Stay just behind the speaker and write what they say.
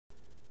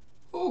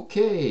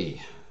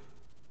Okay,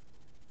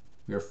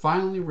 we are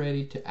finally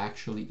ready to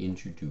actually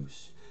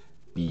introduce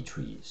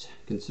BTrees.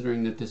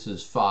 Considering that this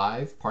is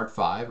part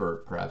 5, or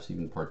perhaps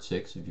even part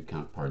 6 if you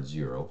count part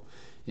 0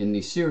 in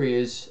the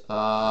series,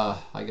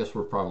 I guess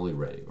we're probably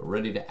ready. We're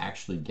ready to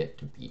actually get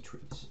to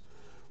BTrees,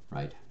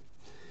 right?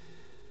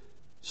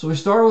 So we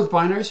started with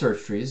binary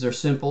search trees. They're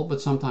simple,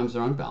 but sometimes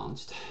they're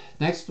unbalanced.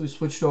 Next, we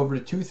switched over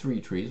to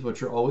 2-3 trees,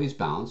 which are always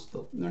balanced,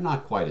 though they're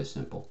not quite as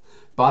simple.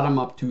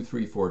 Bottom-up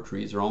 2-3-4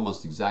 trees are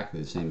almost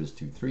exactly the same as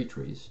 2-3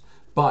 trees,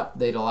 but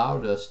they'd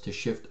allowed us to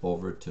shift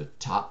over to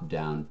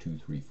top-down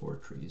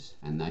 2-3-4 trees,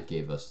 and that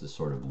gave us this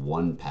sort of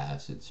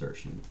one-pass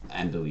insertion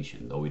and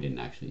deletion, though we didn't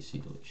actually see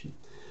deletion.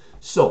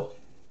 So,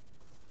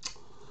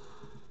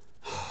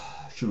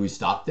 should we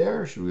stop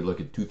there? Should we look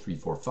at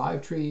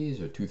 2-3-4-5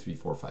 trees, or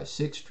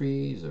 2-3-4-5-6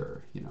 trees,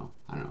 or,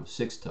 I don't know,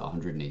 6 to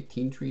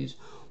 118 trees?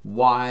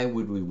 Why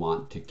would we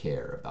want to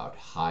care about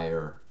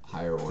higher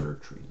order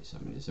trees?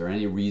 I mean, is there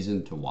any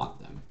reason to want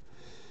them?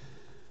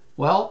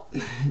 Well,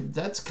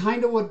 that's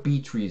kind of what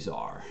Btrees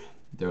are.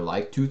 They're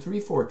like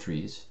 2-3-4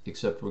 trees,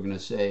 except we're going to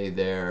say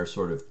they're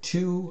sort of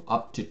 2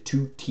 up to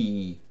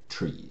 2t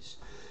trees,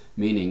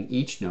 meaning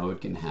each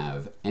node can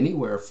have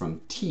anywhere from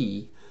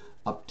t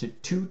up to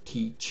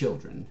 2t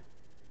children,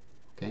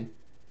 okay?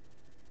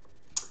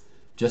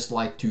 Just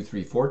like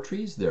 2-3-4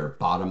 trees, they're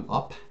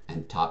bottom-up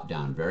and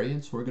top-down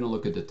variants. We're going to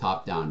look at the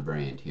top-down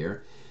variant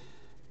here.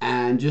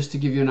 And just to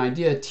give you an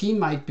idea, t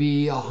might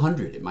be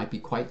 100. It might be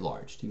quite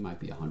large. T might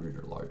be 100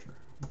 or larger,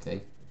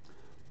 okay?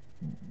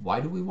 Why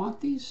do we want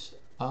these?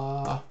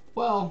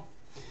 Well,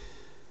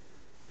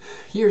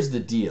 here's the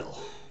deal.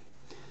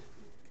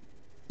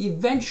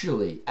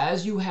 Eventually,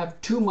 as you have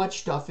too much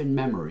stuff in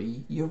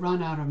memory, you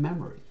run out of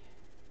memory.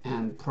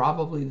 And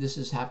probably this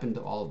has happened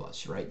to all of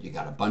us, right? You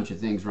got a bunch of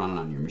things running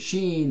on your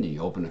machine, and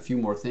you open a few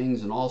more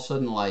things, and all of a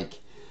sudden, like,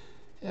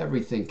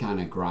 everything kind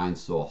of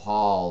grinds to a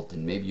halt,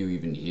 and maybe you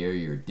even hear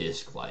your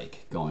disk,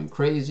 like, going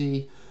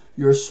crazy.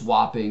 You're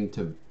swapping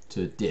to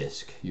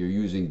disk. You're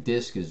using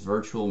disk as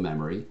virtual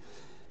memory,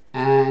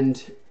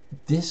 and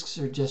disks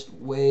are just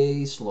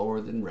way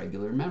slower than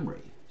regular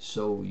memory,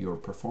 so your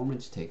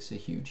performance takes a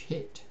huge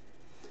hit.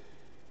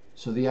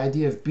 So the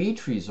idea of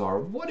Btrees are,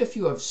 what if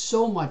you have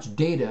so much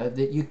data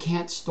that you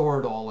can't store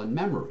it all in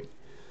memory?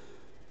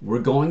 We're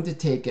going to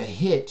take a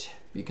hit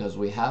because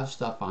we have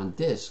stuff on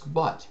disk,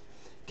 but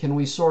can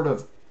we sort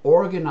of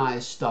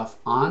organize stuff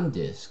on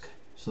disk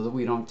so that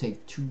we don't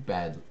take too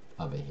bad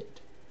of a hit?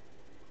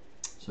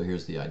 So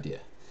here's the idea.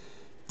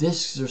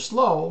 Disks are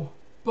slow,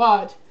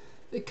 but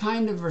they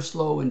kind of are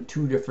slow in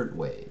 2 different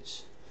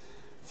ways.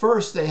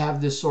 First, they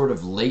have this sort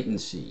of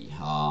latency.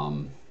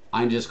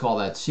 I just call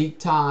that seek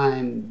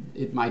time.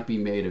 It might be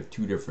made of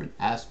 2 different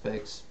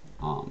aspects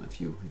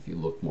if you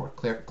look more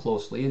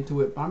closely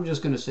into it. But I'm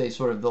just going to say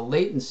sort of the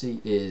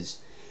latency is,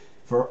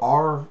 for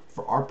our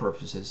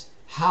purposes,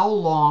 how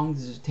long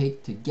does it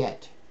take to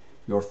get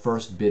your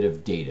first bit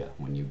of data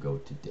when you go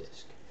to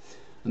disk?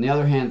 On the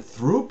other hand,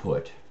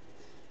 throughput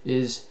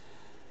is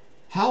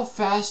how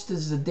fast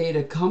does the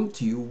data come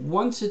to you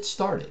once it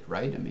started,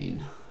 right? I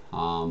mean,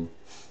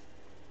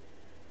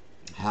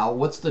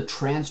 what's the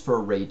transfer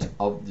rate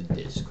of the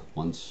disk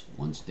once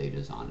data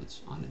is on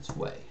its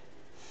way?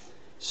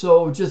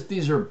 So just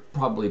these are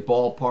probably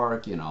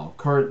ballpark.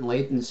 Current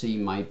latency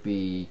might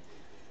be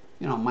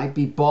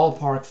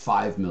ballpark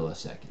 5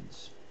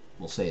 milliseconds.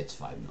 We'll say it's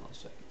 5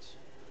 milliseconds.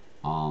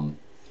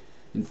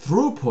 And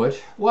throughput,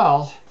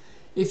 well,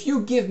 if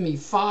you give me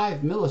 5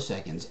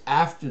 milliseconds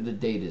after the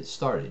data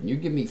started, and you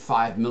give me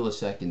 5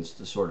 milliseconds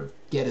to sort of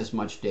get as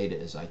much data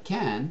as I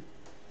can,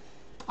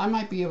 I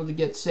might be able to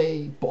get,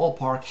 say,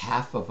 ballpark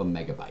half of a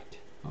megabyte,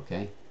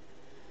 okay?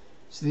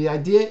 So the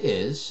idea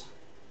is,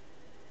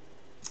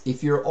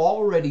 if you're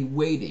already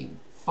waiting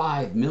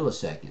 5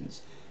 milliseconds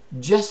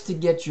just to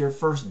get your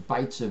first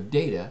bytes of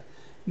data,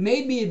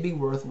 maybe it'd be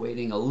worth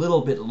waiting a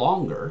little bit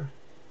longer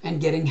and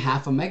getting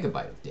half a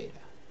megabyte of data.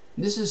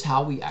 And this is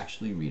how we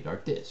actually read our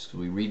disks.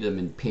 We read them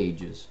in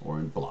pages or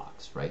in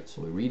blocks, right?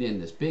 So we read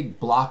in this big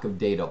block of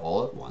data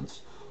all at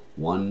once,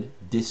 one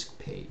disk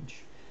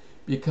page.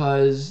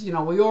 Because,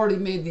 we already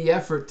made the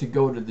effort to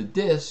go to the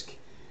disk.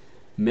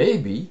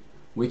 Maybe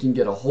we can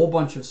get a whole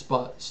bunch of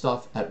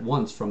stuff at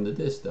once from the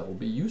disk that will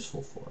be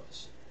useful for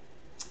us.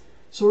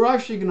 So we're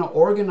actually going to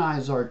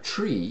organize our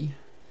tree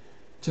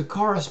to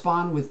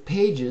correspond with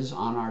pages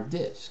on our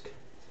disk.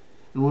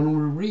 And when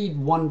we read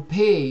one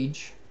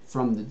page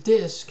from the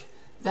disk,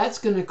 that's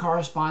going to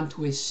correspond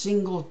to a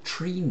single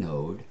tree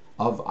node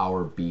of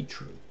our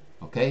Btree,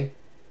 okay?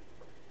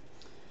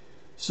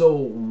 So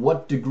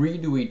what degree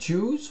do we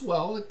choose?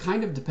 Well, it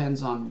kind of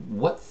depends on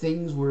what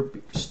things we're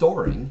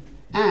storing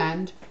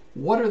and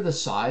what are the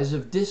size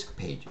of disk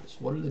pages.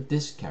 What are the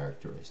disk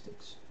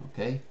characteristics,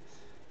 okay?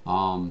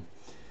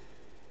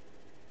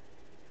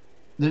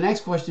 The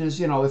next question is,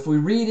 if we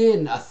read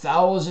in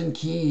 1,000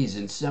 keys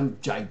in some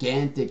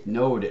gigantic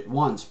node at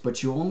once,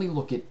 but you only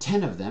look at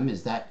 10 of them,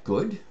 is that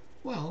good?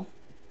 Well,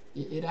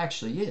 it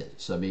actually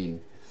is. I mean,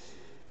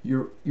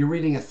 you're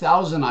reading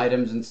 1,000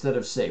 items instead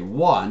of, say,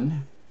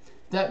 1.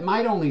 that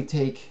might only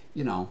take,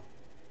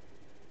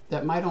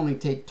 that might only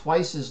take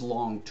twice as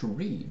long to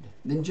read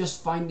than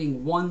just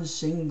finding one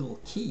single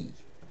key.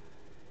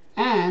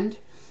 And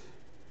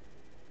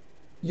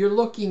you're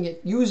looking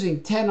at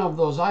using 10 of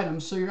those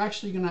items, so you're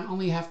actually going to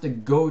only have to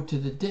go to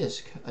the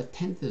disk a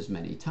tenth as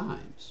many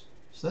times.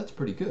 So that's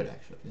pretty good,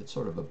 actually. It's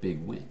sort of a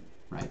big win,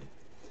 right?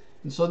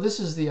 And so this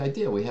is the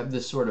idea. We have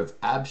this sort of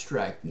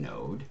abstract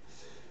node,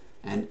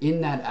 and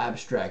in that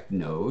abstract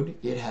node,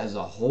 it has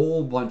a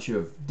whole bunch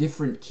of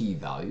different key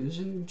values,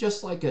 and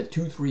just like a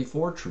 2, 3,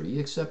 4 tree,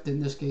 except in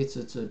this case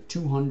it's a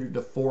 200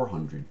 to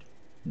 400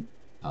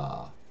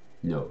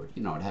 node.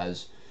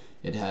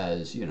 It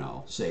has,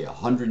 say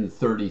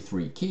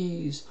 133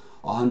 keys,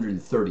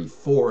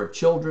 134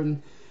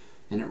 children,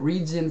 and it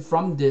reads in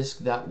from disk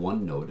that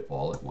one node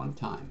all at one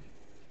time.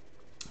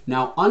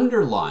 Now,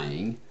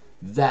 underlying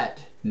that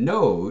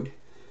node,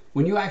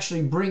 when you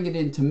actually bring it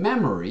into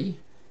memory,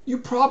 you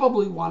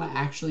probably want to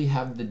actually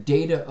have the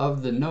data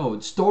of the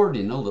node stored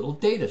in a little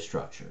data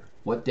structure.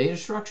 What data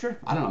structure?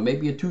 I don't know,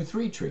 maybe a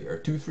 2-3 tree or a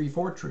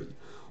 2-3-4 tree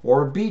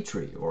or a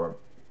Btree or,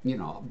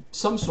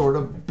 some sort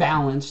of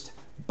balanced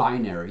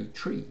binary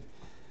tree.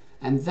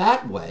 And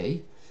that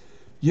way,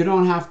 you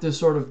don't have to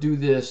sort of do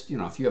this,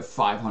 if you have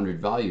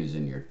 500 values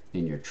in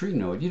your tree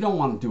node, you don't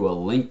want to do a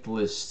linked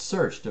list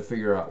search to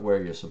figure out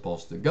where you're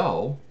supposed to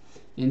go.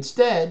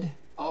 Instead,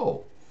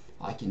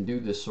 I can do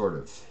this sort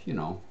of,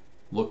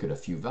 look at a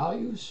few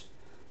values.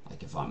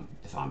 Like if I'm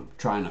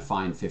trying to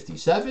find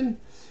 57,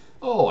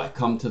 I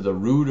come to the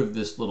root of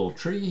this little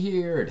tree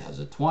here. It has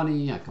a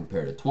 20. I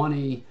compare to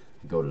 20.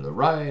 I go to the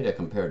right. I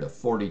compare to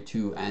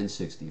 42 and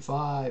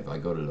 65. I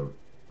go to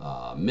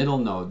the middle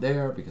node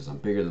there because I'm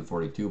bigger than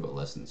 42 but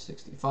less than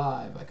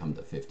 65. I come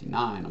to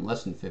 59. I'm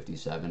less than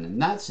 57.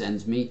 And that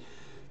sends me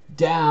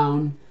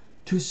down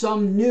to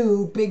some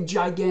new big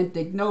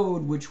gigantic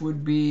node, which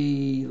would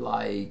be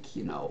like,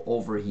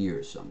 over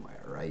here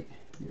somewhere, right?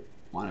 You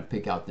want to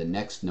pick out the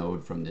next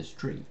node from this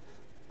tree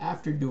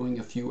after doing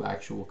a few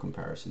actual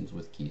comparisons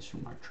with keys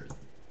from our tree,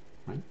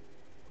 right?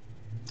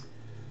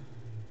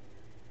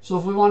 So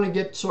if we want to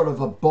get sort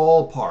of a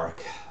ballpark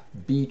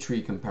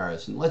Btree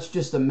comparison, let's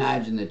just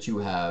imagine that you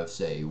have,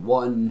 say,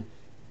 1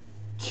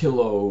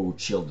 kilo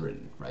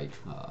children, right?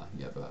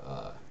 You have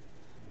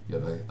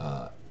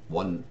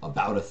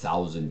about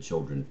 1,000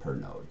 children per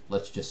node.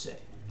 Let's just say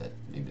that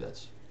maybe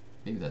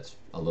that's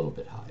a little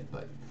bit high,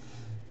 but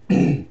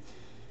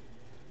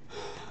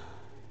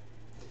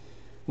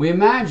we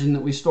imagine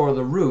that we store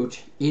the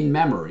root in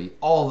memory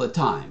all the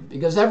time,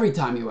 because every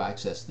time you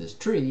access this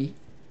tree,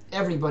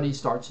 everybody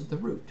starts at the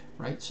root,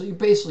 right? So you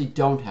basically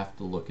don't have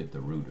to look at the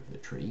root of the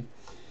tree.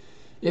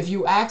 If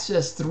you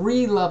access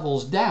 3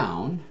 levels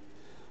down,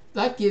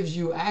 that gives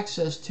you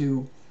access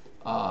to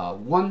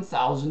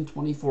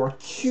 1,024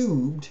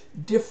 cubed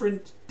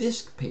different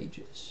disk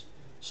pages.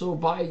 So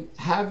by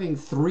having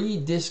 3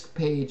 disk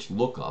page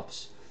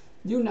lookups,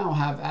 you now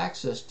have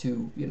access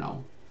to,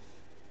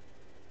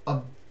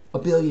 a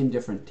billion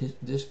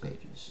different disk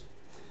pages.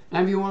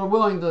 And if you were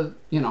willing to,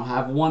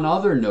 have one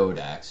other node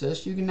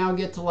access, you can now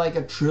get to like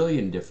 1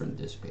 trillion different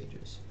disk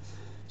pages.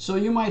 So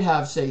you might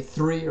have, say,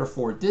 3 or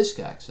 4 disk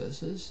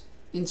accesses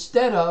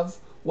instead of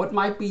what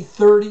might be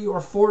 30 or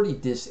 40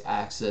 disk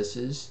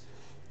accesses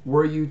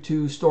were you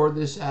to store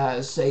this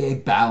as, say, a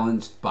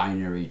balanced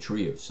binary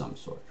tree of some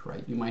sort,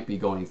 right? You might be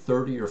going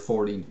 30 or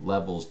 40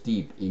 levels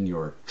deep in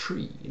your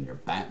tree, in your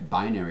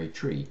binary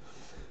tree,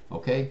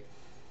 okay?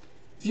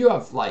 If you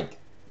have like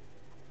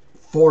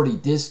 40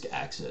 disk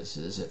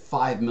accesses at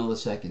 5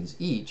 milliseconds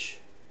each,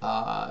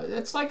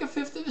 that's like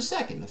 1/5 of a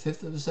second.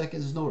 1/5 of a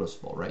second is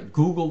noticeable, right?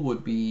 Google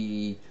would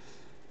be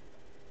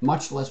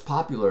much less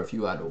popular if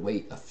you had to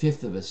wait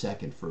 1/5 of a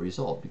second for a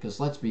result, because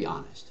let's be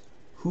honest,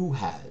 who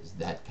has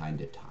that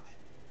kind of time?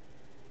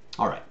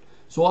 All right,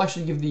 so I'll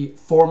actually give the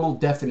formal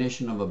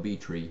definition of a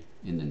Btree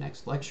in the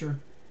next lecture,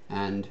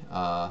 and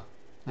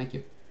thank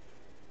you.